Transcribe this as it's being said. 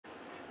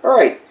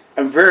Alright,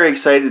 I'm very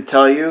excited to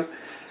tell you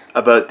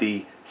about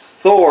the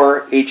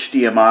Thor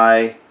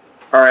HDMI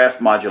RF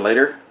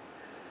modulator.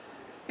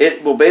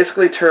 It will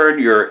basically turn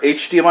your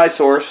HDMI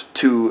source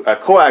to a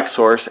coax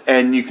source,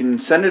 and you can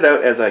send it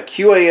out as a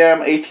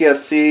QAM,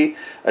 ATSC,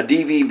 a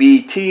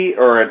DVB-T,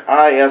 or an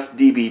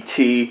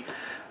ISDB-T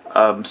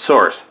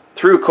source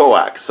through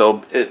coax.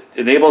 So it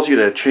enables you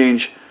to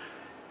change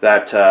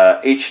that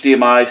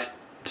HDMI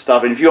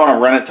stuff, and if you want to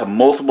run it to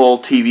multiple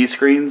TV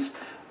screens,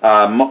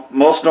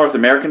 most North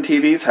American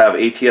TVs have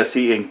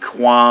ATSC and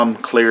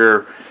QAM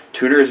clear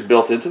tuners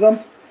built into them.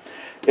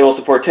 It will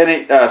support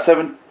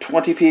 720p,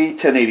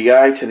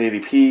 1080i,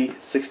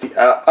 1080p,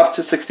 up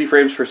to 60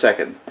 frames per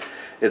second.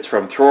 It's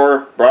from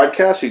Thor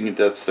Broadcast.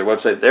 That's their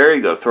website there.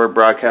 You go to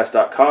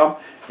thorbroadcast.com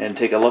and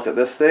take a look at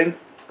this thing.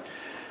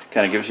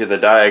 Kind of gives you the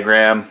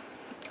diagram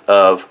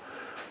of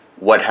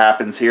what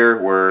happens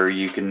here, where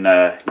you can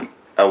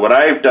what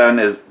I've done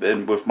is,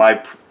 with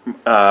my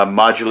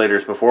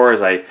modulators before,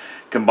 is I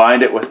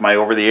combined it with my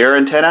over-the-air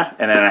antenna,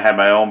 and then I had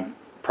my own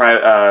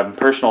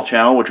personal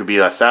channel, which would be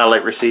a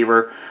satellite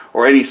receiver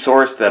or any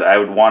source that I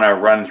would want to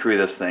run through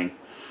this thing.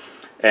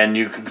 And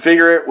you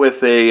configure it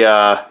with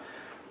a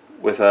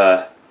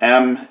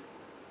MMS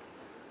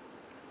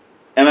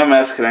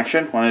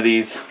connection, one of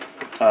these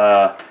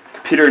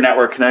computer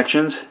network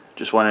connections,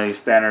 just one of these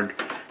standard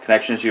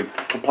connections you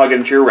plug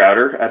into your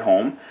router at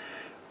home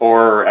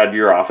or at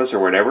your office or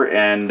whatever.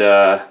 And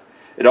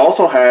it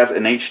also has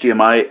an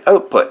HDMI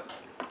output.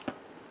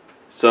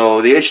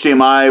 So the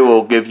HDMI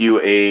will give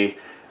you a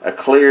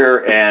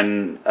clear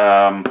and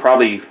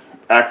probably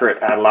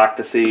accurate analog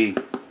to see,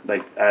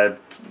 like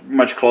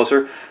much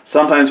closer.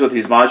 Sometimes with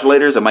these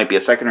modulators it might be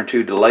a second or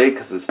two delay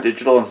because it's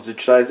digital and it's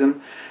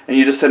digitizing, and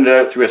you just send it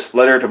out through a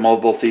splitter to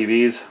multiple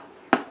TVs,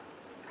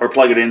 or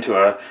plug it into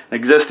an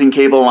existing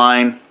cable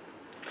line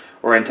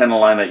or antenna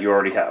line that you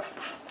already have.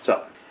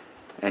 So,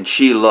 and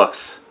she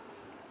looks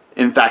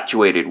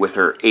infatuated with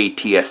her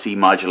ATSC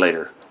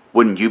modulator.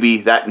 Wouldn't you be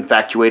that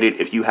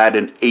infatuated if you had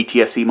an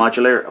ATSC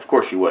modulator? Of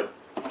course you would.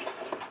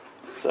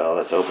 So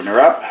let's open her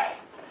up.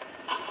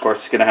 Of course,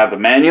 it's going to have the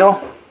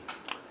manual.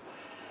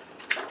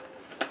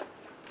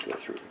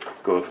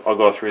 I'll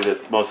go through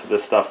most of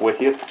this stuff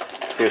with you.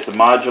 Here's the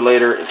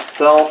modulator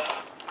itself.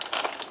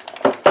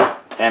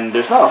 And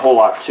there's not a whole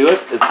lot to it.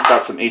 It's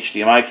got some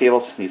HDMI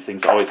cables. These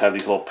things always have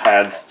these little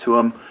pads to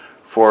them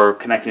for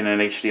connecting an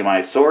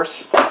HDMI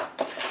source.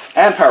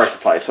 And power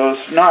supply. So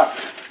it's not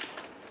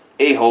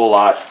a whole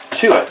lot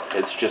to it.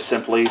 It's just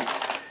simply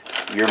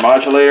your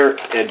modulator.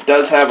 It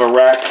does have a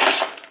rack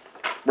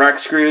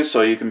screws,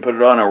 so you can put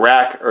it on a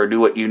rack or do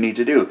what you need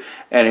to do.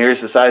 And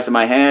here's the size of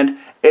my hand.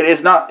 It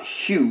is not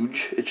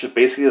huge. It's just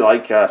basically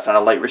like a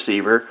satellite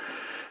receiver.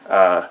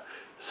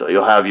 So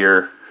you'll have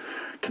your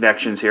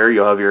connections here.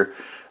 You'll have your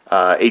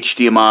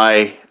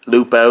HDMI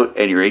loop out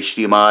and your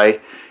HDMI,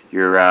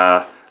 your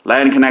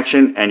LAN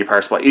connection, and your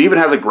power supply. It even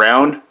has a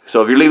ground.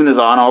 So if you're leaving this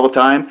on all the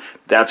time,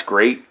 that's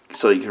great.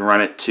 So you can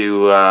run it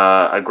to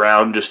a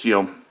ground, just, you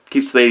know,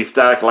 keeps the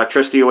static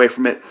electricity away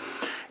from it.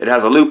 It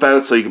has a loop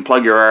out, so you can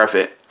plug your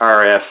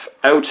RF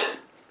out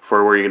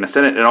for where you're going to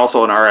send it, and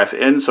also an RF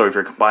in, so if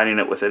you're combining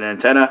it with an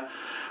antenna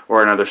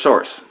or another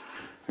source.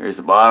 Here's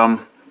the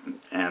bottom,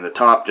 and the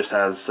top just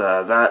has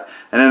that.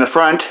 And then the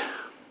front,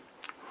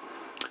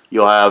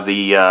 you'll have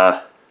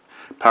the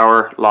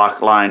power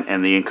lock line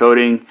and the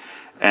encoding,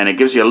 and it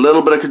gives you a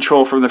little bit of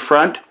control from the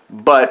front,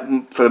 but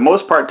for the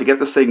most part, to get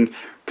this thing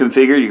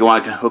configured, you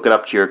want to hook it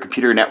up to your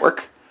computer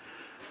network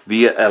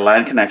via a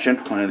LAN connection,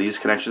 one of these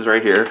connections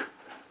right here.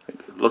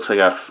 It looks like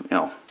a, you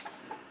know,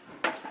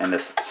 and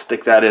just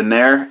stick that in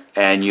there,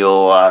 and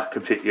you'll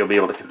be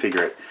able to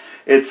configure it.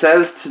 It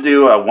says to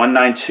do a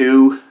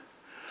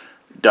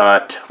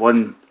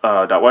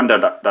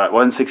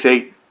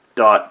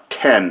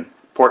 192.1.1.168.10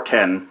 port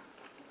 10.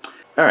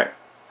 All right.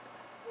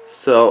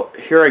 So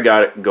here I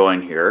got it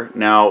going here.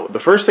 Now the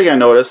first thing I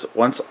noticed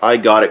once I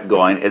got it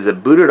going is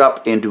it booted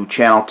up into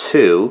channel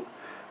 2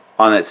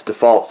 on its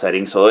default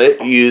setting. So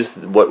it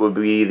used what would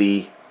be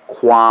the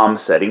QAM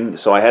setting.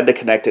 So I had to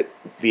connect it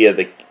via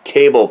the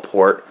cable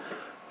port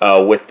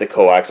with the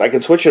coax. I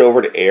can switch it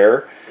over to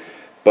air,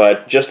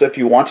 but just if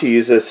you want to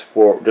use this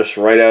for just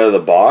right out of the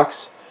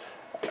box,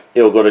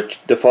 it'll go to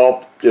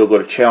default. It'll go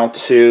to channel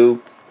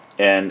 2,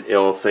 and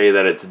it'll say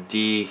that it's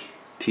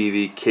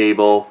DTV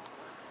cable.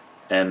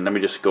 And let me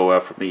just go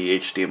out from the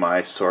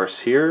HDMI source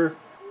here,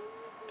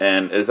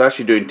 and it's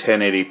actually doing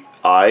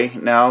 1080i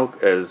now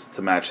as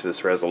to match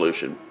this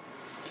resolution.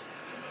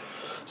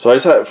 So I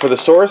just have, for the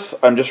source,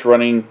 I'm just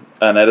running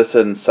an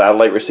Edison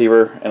satellite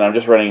receiver, and I'm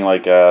just running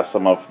like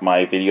some of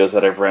my videos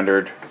that I've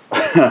rendered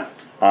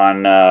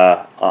on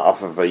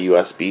off of a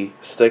USB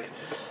stick.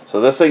 So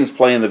this thing's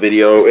playing the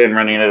video and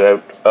running it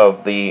out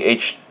of the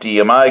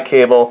HDMI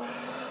cable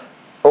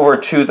over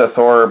to the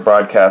Thor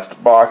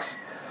Broadcast box.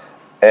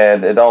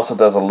 And it also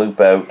does a loop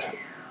out,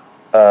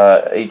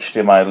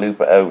 HDMI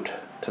loop out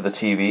to the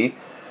TV.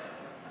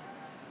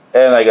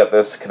 And I got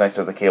this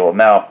connected to the cable.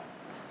 Now,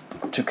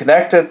 to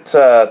connect it,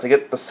 to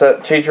get the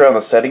change around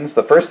the settings,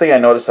 the first thing I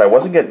noticed, I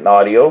wasn't getting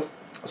audio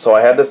So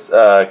I had this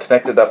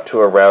connected up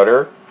to a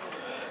router.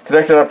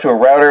 Connected up to a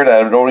router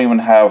that I don't even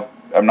have,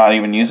 I'm not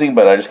even using,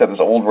 but I just got this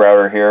old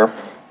router here.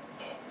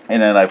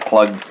 And then I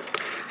plugged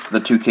the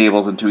two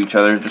cables into each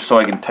other just so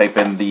I can type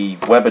in the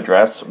web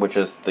address, which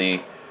is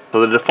the... So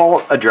the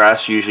default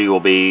address usually will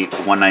be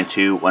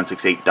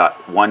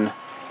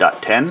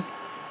 192.168.1.10,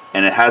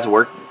 and it has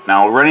worked.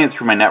 Now running it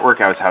through my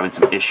network, I was having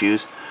some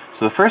issues.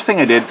 So the first thing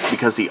I did,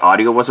 because the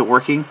audio wasn't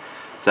working,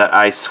 that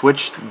I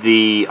switched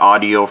the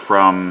audio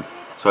from...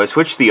 So I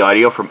switched the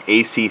audio from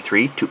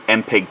AC3 to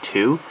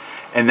MPEG-2,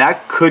 and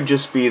that could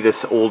just be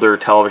this older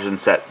television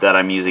set that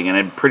I'm using,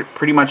 and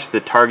pretty much the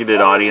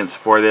targeted audience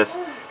for this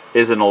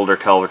is an older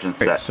television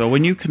set. So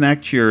when you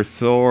connect your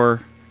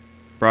Thor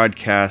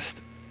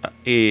Broadcast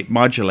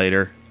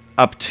modulator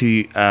up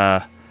to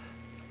a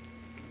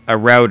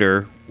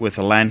router with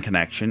a LAN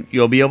connection,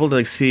 you'll be able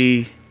to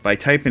see by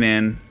typing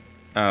in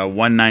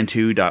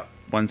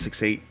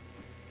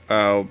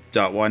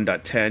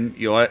 192.168.1.10.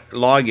 You'll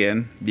log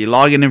in. The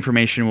login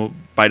information will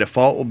by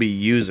default will be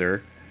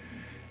user,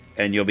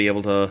 and you'll be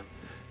able to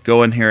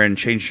go in here and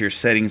change your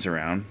settings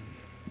around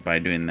by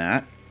doing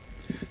that.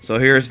 So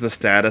here's the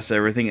status.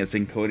 Everything it's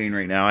encoding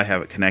right now. I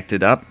have it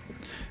connected up.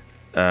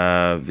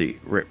 The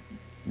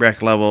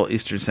rec level,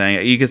 Eastern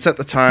Standard. You can set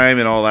the time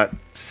and all that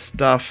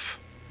stuff.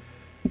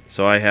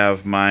 So I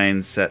have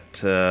mine set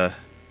to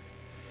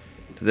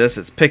this.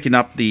 It's picking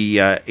up the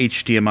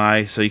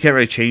HDMI, so you can't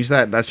really change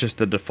that. That's just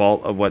the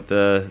default of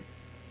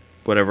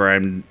whatever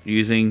I'm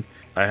using.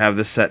 I have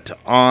this set to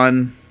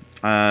on.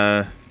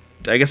 I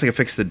guess I can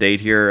fix the date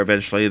here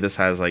eventually. This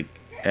has like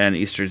an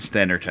Eastern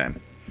Standard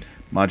Time.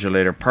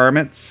 Modulator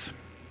permits.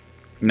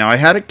 Now I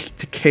had it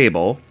to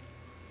cable,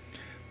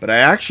 but I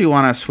actually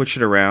want to switch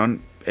it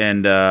around,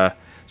 and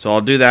so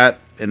I'll do that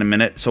in a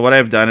minute. So what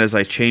I've done is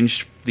I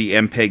changed the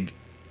MPEG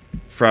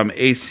from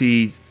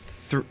AC3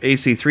 to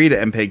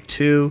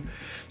MPEG-2.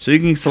 So you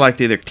can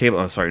select either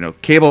cable,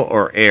 cable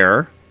or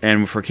air.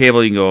 And for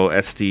cable, you can go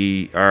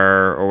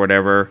SDR or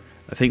whatever.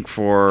 I think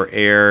for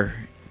air,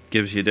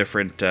 gives you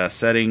different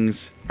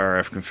settings,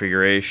 RF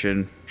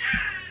configuration,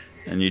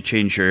 and you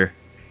change your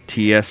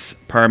TS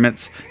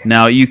permits.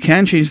 Now you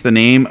can change the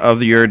name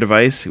of your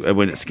device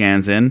when it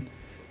scans in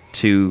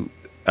to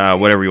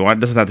whatever you want.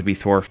 It doesn't have to be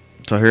Thor.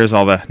 So here's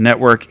all the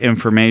network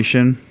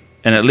information,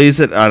 and it leaves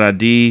it on a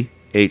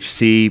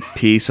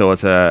DHCP. So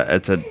it's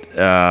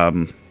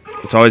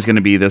always going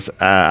to be this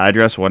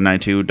address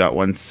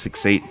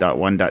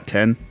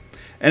 192.168.1.10.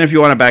 And if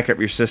you want to back up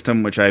your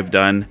system, which I've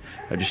done,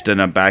 I just done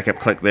a backup.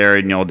 Click there,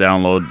 and you'll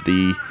download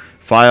the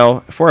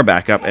file for a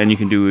backup, and you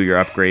can do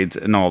your upgrades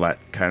and all that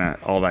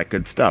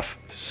good stuff.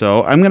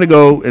 So I'm going to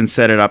go and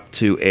set it up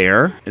to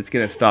air. It's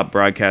going to stop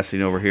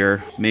broadcasting over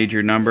here.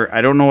 Major number. I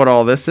don't know what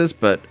all this is,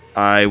 but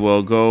I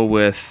will go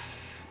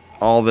with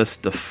all this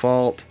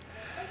default.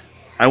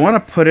 I want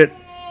to put it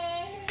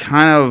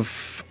kind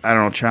of, I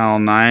don't know, channel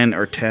 9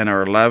 or 10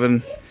 or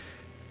 11.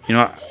 You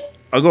know,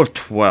 I'll go with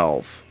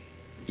 12.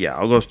 Yeah,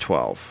 I'll go with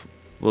 12.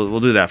 We'll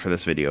do that for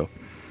this video.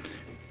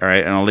 All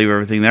right, and I'll leave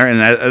everything there.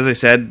 And as I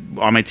said,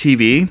 on my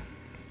TV,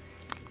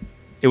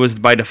 it was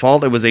by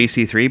default, it was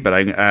AC3, but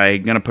I'm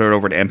going to put it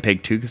over to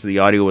MPEG-2 because the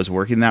audio was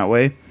working that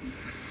way.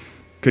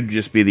 Could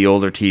just be the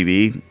older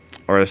TV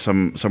or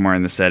somewhere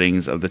in the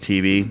settings of the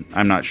TV.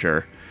 I'm not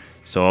sure.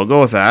 So I'll go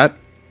with that.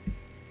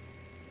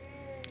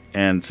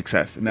 And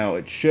success. Now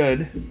it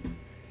should,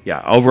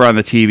 yeah, over on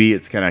the TV,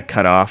 it's kind of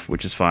cut off,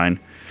 which is fine.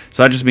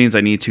 So that just means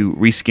I need to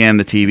rescan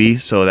the TV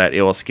so that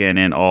it will scan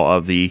in all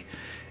of the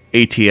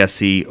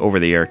ATSC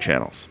over-the-air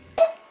channels.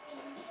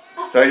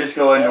 So I just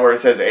go into where it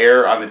says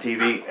air on the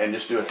TV and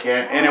just do a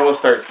scan, and it will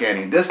start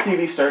scanning. This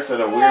TV starts at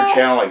a weird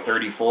channel like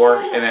 34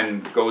 and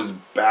then goes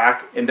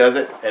back and does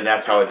it, and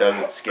that's how it does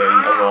its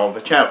scanning of all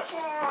the channels.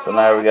 So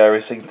now we got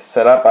everything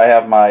set up. I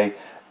have my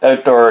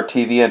outdoor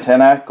TV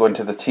antenna going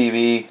to the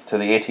TV to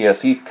the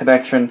ATSC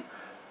connection,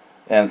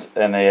 and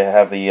they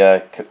have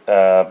the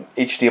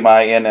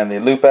HDMI in and the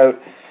loop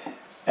out,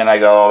 and I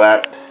got all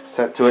that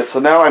set to it. So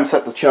now I'm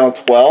set to channel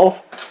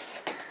 12,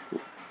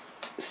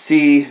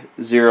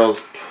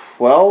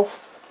 C012,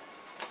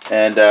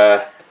 and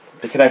the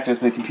connector to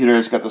the computer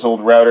has got this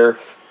old router,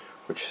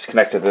 which is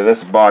connected to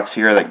this box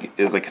here that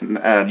is a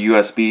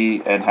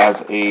USB and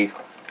has a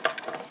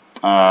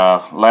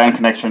LAN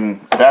connection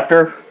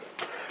adapter,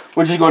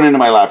 which is going into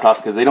my laptop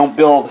because they don't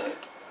build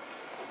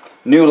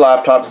new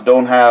laptops,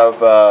 don't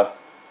have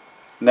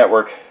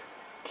network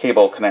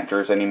cable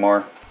connectors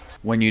anymore.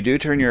 When you do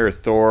turn your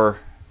Thor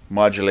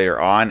modulator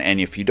on, and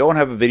if you don't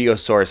have a video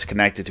source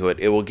connected to it,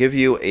 it will give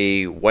you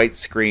a white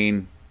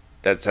screen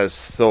that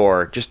says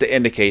Thor, just to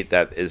indicate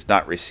that is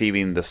not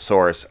receiving the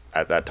source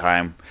at that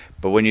time.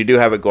 But when you do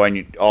have it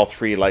going, all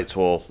three lights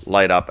will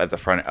light up at the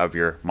front of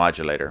your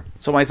modulator.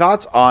 So my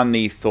thoughts on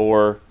the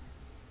Thor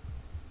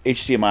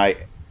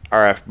HDMI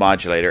RF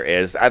modulator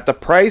is, at the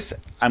price,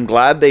 I'm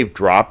glad they've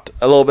dropped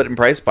a little bit in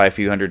price by a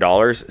few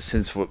 $100s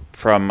since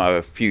from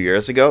a few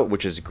years ago,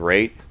 which is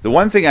great. The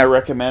one thing I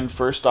recommend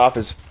first off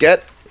is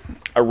get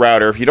a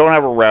router. If you don't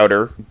have a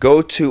router,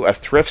 go to a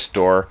thrift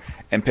store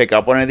and pick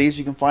up one of these,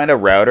 you can find a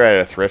router at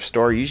a thrift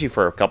store, usually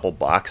for a couple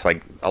bucks.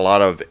 Like a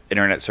lot of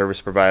internet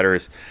service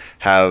providers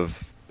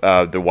have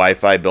the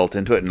Wi-Fi built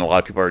into it, and a lot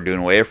of people are doing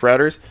away with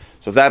routers.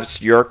 So if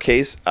that's your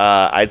case,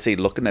 I'd say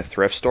look in the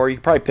thrift store. You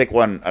can probably pick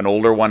an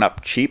older one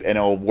up cheap, and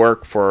it'll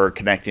work for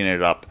connecting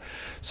it up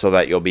so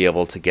that you'll be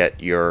able to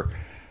get your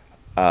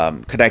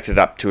connected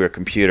up to a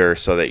computer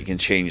so that you can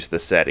change the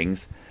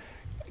settings.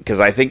 Because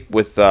I think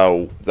with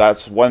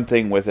that's one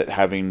thing with it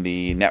having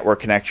the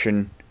network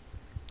connection.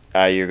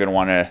 You're going to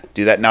want to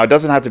do that. Now, it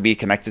doesn't have to be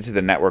connected to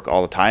the network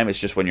all the time. It's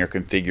just when you're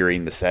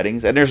configuring the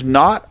settings. And there's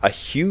not a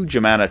huge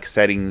amount of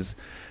settings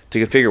to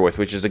configure with,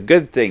 which is a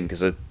good thing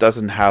because it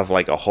doesn't have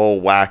like a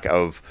whole whack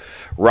of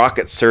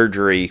rocket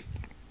surgery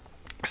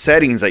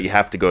settings that you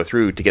have to go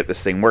through to get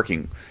this thing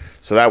working.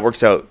 So that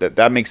works out.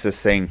 That makes this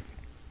thing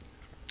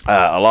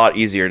a lot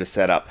easier to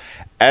set up.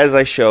 As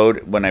I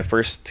showed when I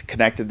first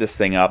connected this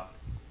thing up,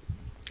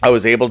 I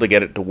was able to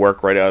get it to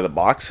work right out of the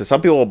box. So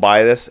some people will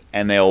buy this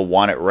and they'll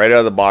want it right out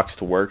of the box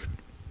to work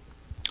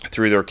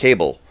through their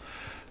cable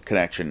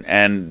connection,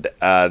 and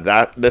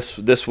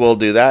this will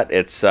do that.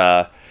 It's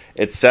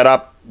set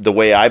up the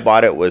way I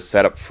bought it was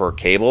set up for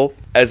cable.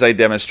 As I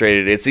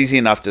demonstrated, it's easy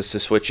enough just to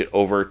switch it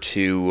over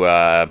to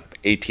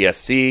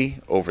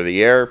ATSC over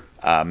the air,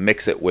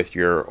 mix it with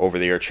your over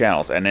the air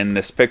channels. And in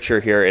this picture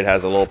here, it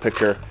has a little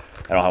picture.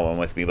 I don't have one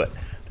with me, but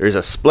there's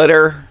a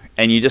splitter.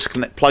 And you just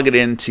plug it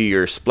into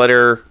your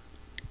splitter.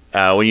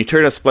 When you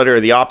turn a splitter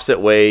the opposite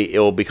way, it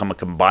will become a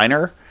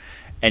combiner,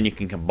 and you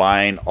can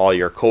combine all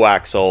your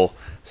coaxial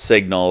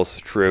signals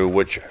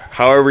through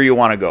however you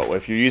want to go.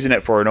 If you're using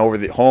it for an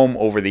home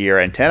over-the-air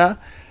antenna,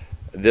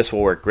 this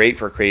will work great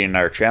for creating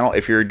another channel.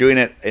 If you're doing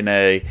it in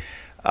a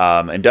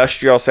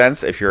industrial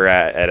sense, if you're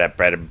at a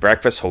bed and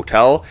breakfast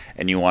hotel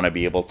and you want to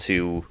be able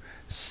to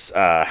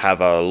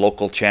have a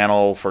local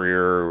channel for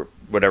your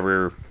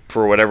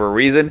for whatever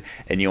reason,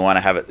 and you want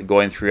to have it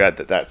going through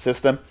that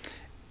system,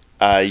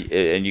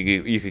 and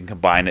you can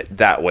combine it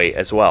that way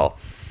as well.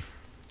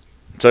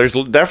 So there's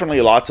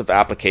definitely lots of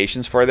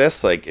applications for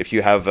this. Like if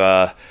you have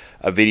a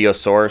video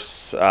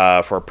source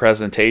for a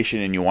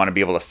presentation and you want to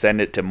be able to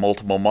send it to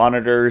multiple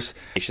monitors.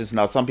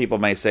 Now some people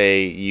may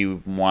say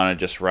you want to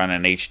just run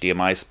an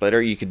HDMI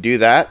splitter. You could do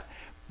that,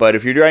 but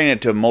if you're running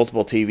it to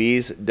multiple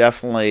TVs,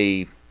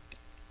 definitely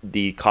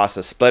the cost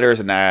of splitters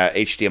and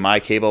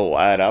HDMI cable will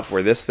add up,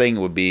 where this thing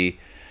would be,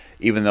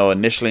 even though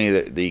initially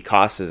the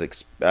cost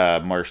is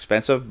more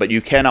expensive, but you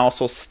can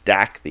also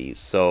stack these.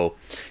 So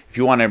if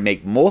you want to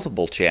make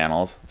multiple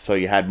channels, so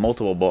you had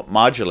multiple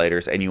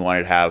modulators and you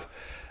wanted to have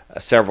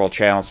several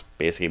channels,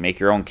 basically make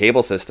your own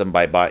cable system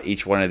by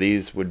each one of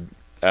these would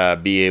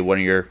be one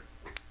of your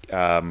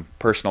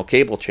personal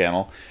cable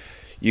channel.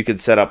 You could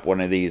set up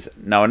one of these.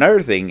 Now another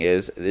thing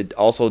is it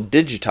also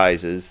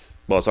digitizes.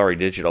 Well, it's already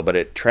digital, but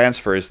it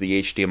transfers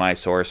the HDMI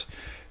source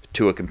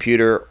to a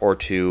computer or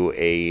to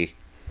a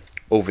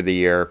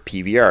over-the-air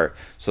PVR.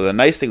 So the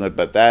nice thing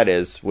about that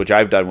is, which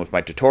I've done with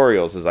my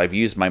tutorials, is I've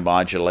used my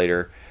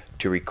modulator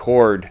to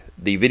record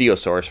the video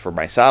source for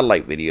my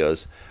satellite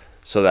videos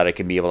so that I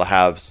can be able to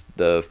have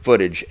the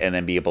footage and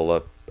then be able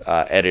to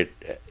edit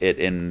it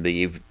in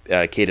the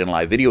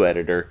Kdenlive video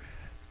editor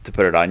to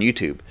put it on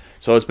YouTube.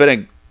 So it's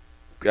been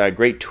a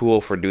great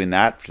tool for doing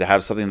that, to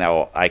have something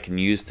that I can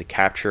use to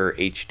capture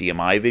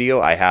HDMI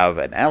video. I have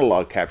an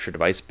analog capture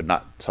device, but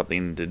not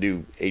something to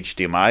do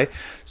HDMI.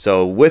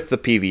 So with the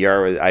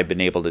PVR, I've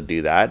been able to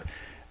do that.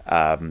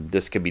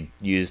 This could be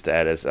used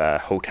as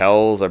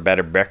hotels or bed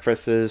and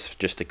breakfasts,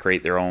 just to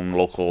create their own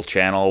local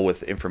channel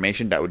with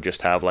information that would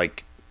just have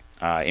like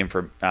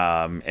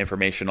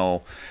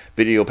informational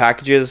video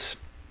packages,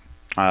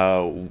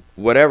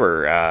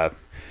 whatever.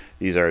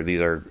 These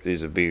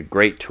would be a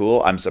great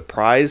tool. I'm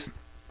surprised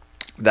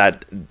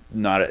that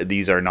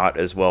these are not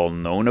as well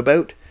known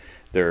about.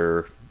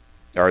 They're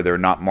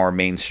not more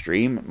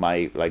mainstream.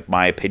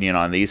 My opinion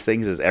on these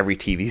things is every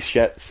TV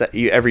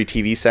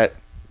set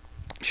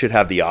should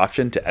have the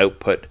option to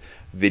output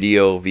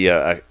video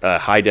via a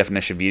high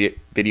definition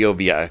video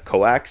via a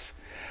coax.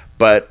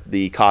 But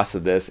the cost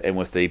of this, and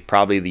with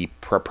probably the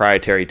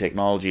proprietary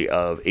technology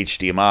of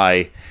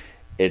HDMI,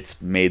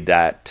 it's made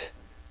that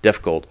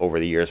difficult over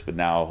the years. But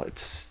now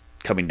it's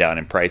coming down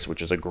in price,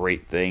 which is a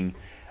great thing.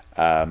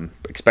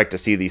 Expect to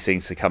see these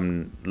things to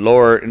come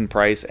lower in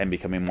price and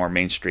becoming more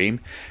mainstream.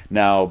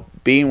 Now,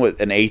 being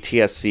with an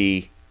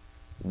ATSC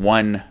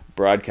 1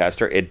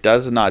 broadcaster, it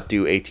does not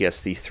do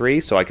ATSC 3,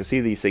 so I can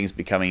see these things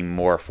becoming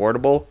more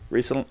affordable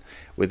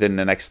within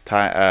the next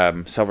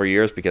several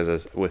years,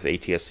 because with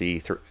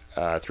ATSC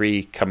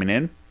 3 coming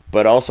in.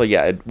 But also,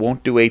 yeah, it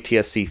won't do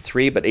ATSC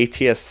 3, but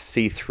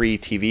ATSC 3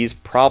 TVs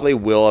probably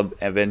will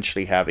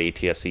eventually have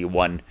ATSC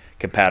 1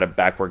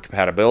 backward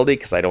compatibility,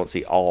 because I don't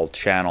see all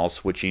channels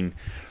switching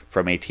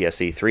from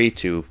ATSC 3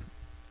 to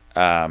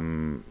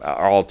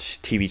all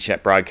TV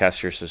chat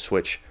broadcasters to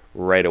switch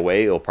right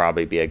away. It'll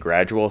probably be a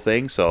gradual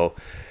thing. So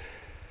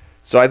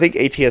I think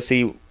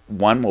ATSC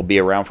 1 will be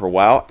around for a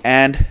while,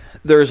 and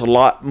there's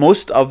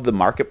most of the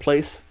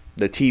marketplace,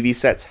 the TV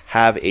sets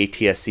have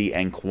ATSC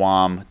and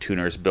QAM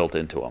tuners built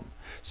into them.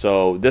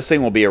 So this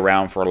thing will be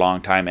around for a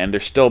long time, and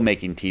they're still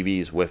making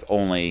TVs with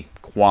only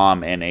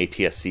QAM and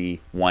ATSC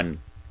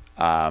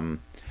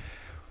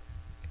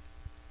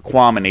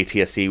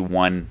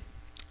 1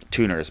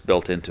 tuners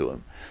built into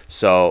them.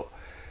 So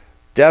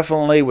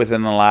definitely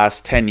within the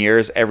last 10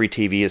 years, every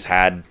TV has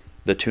had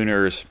the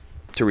tuners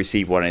to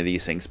receive one of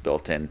these things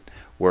built in,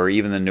 where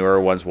even the newer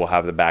ones will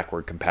have the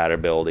backward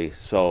compatibility.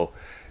 So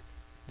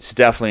it's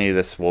definitely,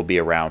 this will be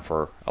around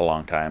for a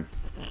long time.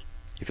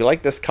 If you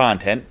like this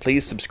content,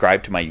 please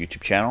subscribe to my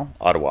YouTube channel,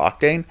 Ottawa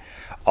Octane.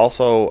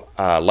 Also,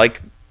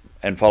 like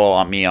and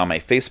follow me on my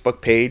Facebook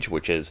page,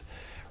 which is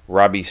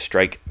Robbie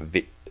Strike,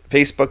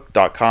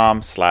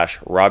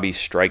 facebook.com/Robbie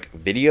Strike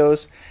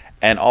Videos.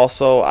 And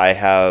also, I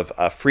have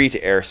a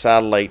free-to-air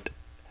satellite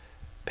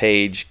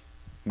page,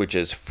 which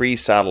is Free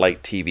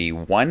Satellite TV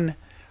 1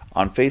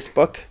 on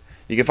Facebook.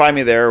 You can find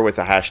me there with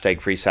the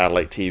hashtag Free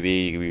Satellite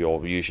TV.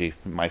 You'll usually,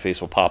 my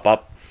face will pop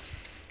up.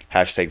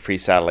 Hashtag Free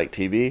Satellite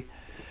TV.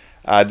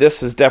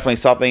 This is definitely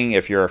something,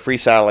 if you're a free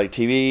satellite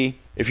TV,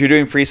 if you're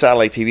doing free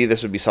satellite TV,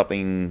 this would be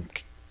something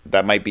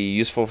that might be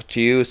useful to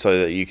you, so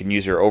that you can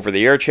use your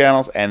over-the-air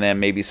channels and then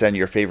maybe send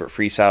your favorite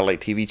free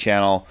satellite TV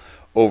channel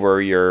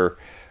over your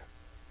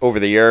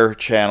over-the-air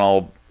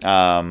channel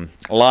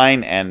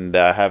line, and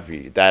have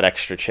that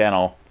extra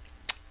channel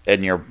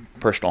in your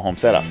personal home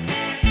setup.